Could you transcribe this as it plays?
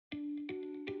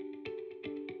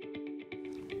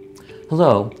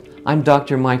Hello, I'm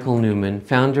Dr. Michael Newman,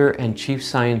 founder and Chief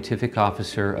Scientific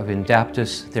Officer of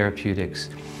Indaptus Therapeutics.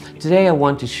 Today I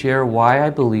want to share why I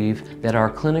believe that our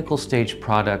clinical stage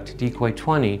product,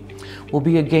 Decoy20, will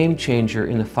be a game changer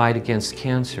in the fight against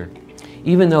cancer,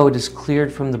 even though it is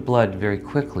cleared from the blood very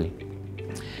quickly.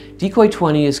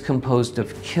 Decoy20 is composed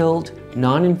of killed,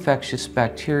 non-infectious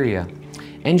bacteria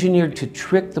engineered to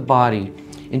trick the body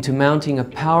into mounting a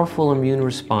powerful immune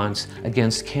response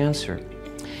against cancer.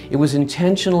 It was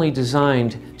intentionally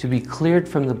designed to be cleared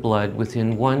from the blood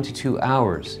within 1 to 2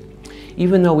 hours,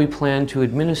 even though we plan to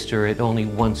administer it only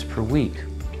once per week.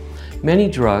 Many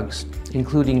drugs,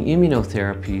 including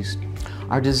immunotherapies,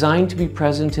 are designed to be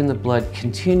present in the blood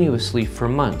continuously for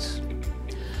months.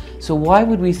 So why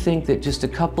would we think that just a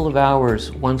couple of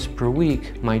hours once per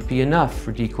week might be enough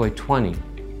for Decoy20?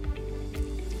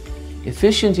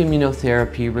 Efficient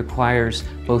immunotherapy requires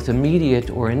both immediate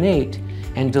or innate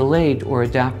and delayed or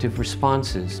adaptive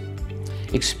responses.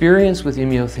 Experience with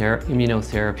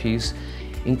immunotherapies,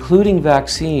 including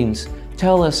vaccines,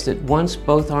 tell us that once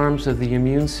both arms of the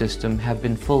immune system have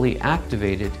been fully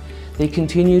activated, they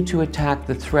continue to attack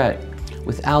the threat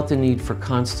without the need for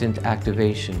constant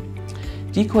activation.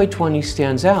 Decoy20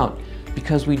 stands out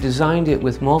because we designed it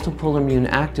with multiple immune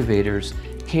activators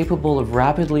capable of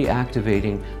rapidly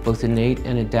activating both innate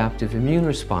and adaptive immune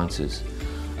responses.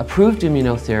 Approved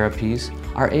immunotherapies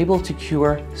are able to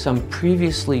cure some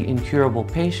previously incurable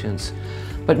patients,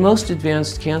 but most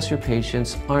advanced cancer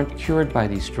patients aren't cured by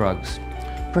these drugs,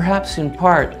 perhaps in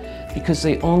part because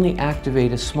they only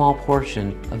activate a small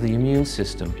portion of the immune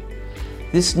system.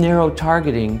 This narrow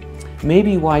targeting may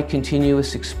be why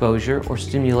continuous exposure or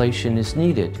stimulation is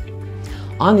needed.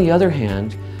 On the other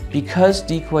hand, because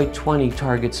Decoy20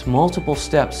 targets multiple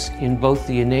steps in both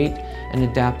the innate and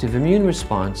adaptive immune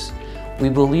response, we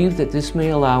believe that this may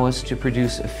allow us to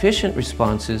produce efficient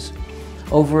responses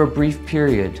over a brief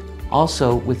period,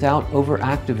 also without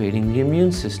overactivating the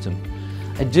immune system.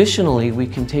 Additionally, we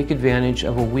can take advantage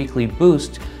of a weekly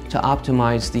boost to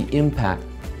optimize the impact.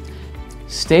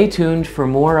 Stay tuned for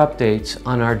more updates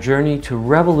on our journey to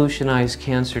revolutionize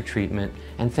cancer treatment,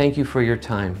 and thank you for your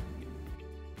time.